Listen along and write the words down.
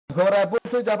खबर रायपुर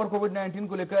से, जहां पर कोविड-19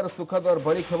 को लेकर सुखद और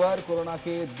बड़ी खबर। कोरोना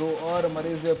के 2 और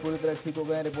मरीज पूरी तरह ठीक हो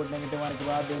गए। रिपोर्ट नेगेटिव आने के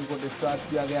बाद उनको डिस्चार्ज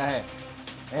किया गया है।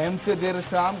 एम्स से देर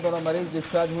शाम दोनों मरीज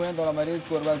डिस्चार्ज हुए हैं। दोनों मरीज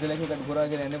कोरबा जिले के कटघोरा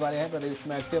के रहने वाले हैं। प्रदेश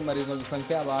में एक्टिव मरीजों की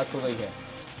संख्या अब 8 हो गई है।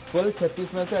 कुल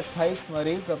 36 में से 28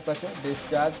 मरीज अब तक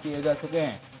डिस्चार्ज किए जा चुके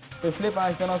हैं। पिछले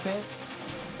 5 दिनों से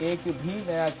एक भी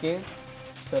नया केस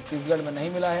छत्तीसगढ़ में नहीं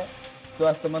मिला है।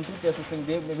 स्वास्थ्य मंत्री जय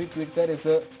सिंहदेव ने भी ट्वीट कर इस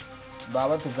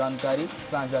बाबत जानकारी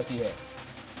साझा की है।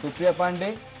 सुप्रिया पांडे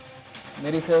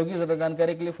मेरी सहयोगी ज्यादा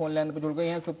जानकारी के लिए फोन लाइन पर जुड़ गई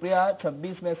हैं। सुप्रिया,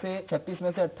 36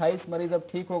 में से 28 मरीज अब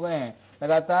ठीक हो गए हैं।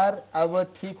 लगातार अब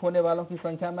ठीक होने वालों की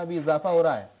संख्या में भी इजाफा हो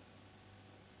रहा है।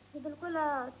 बिल्कुल,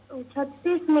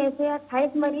 36 में से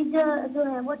 28 मरीज जो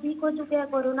है वो ठीक हो चुके हैं।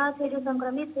 कोरोना से जो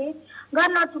संक्रमित थे घर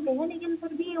लौट चुके हैं, लेकिन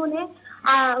फिर भी उन्हें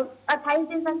 28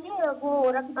 दिन तक के वो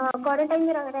क्वारंटाइन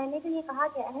में रहने के लिए कहा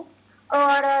गया है।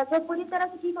 और जो पूरी तरह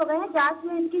से ठीक हो गए हैं, जांच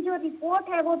में इनकी जो रिपोर्ट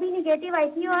है वो भी निगेटिव आई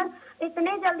थी। और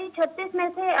इतने जल्दी 36 में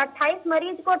से 28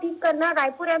 मरीज को ठीक करना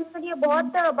रायपुर एम्स के लिए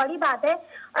बहुत बड़ी बात है।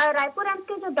 रायपुर एम्स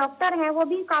के जो डॉक्टर हैं वो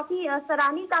भी काफी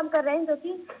सराहनीय काम कर रहे हैं, जो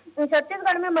कि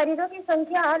छत्तीसगढ़ में मरीजों की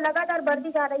संख्या लगातार बढ़ती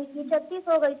जा रही थी, 36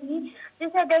 हो गई थी,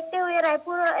 जिसे देखते हुए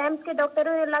रायपुर एम्स के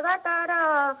डॉक्टरों ने लगातार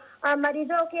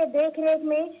मरीजों के देखरेख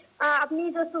में अपनी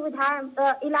जो सुविधाएं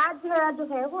इलाज जो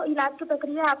है वो इलाज की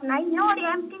प्रक्रिया अपनाई है। और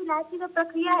एम्स के इलाज की जो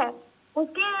प्रक्रिया है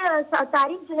उसके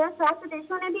तारीफ जो है स्वास्थ्य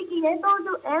देशों ने भी की है। तो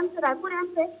जो एम्स रायपुर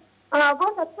एम्स है वो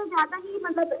सबसे ज्यादा ही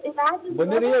मतलब इलाज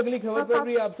बने रही। अगली खबर पर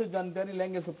भी आपसे जानकारी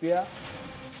लेंगे सुप्रिया।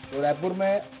 तो रायपुर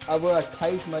में अब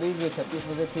 28 मरीज 36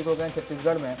 में से ठीक हो गए।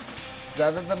 छत्तीसगढ़ में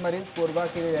ज्यादातर मरीज कोरबा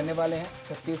के रहने वाले हैं।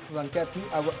 36 संख्या थी,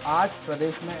 अब 8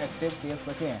 प्रदेश में एक्टिव केस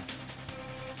बचे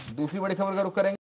हैं। दूसरी बड़ी खबर का रुख करेंगे।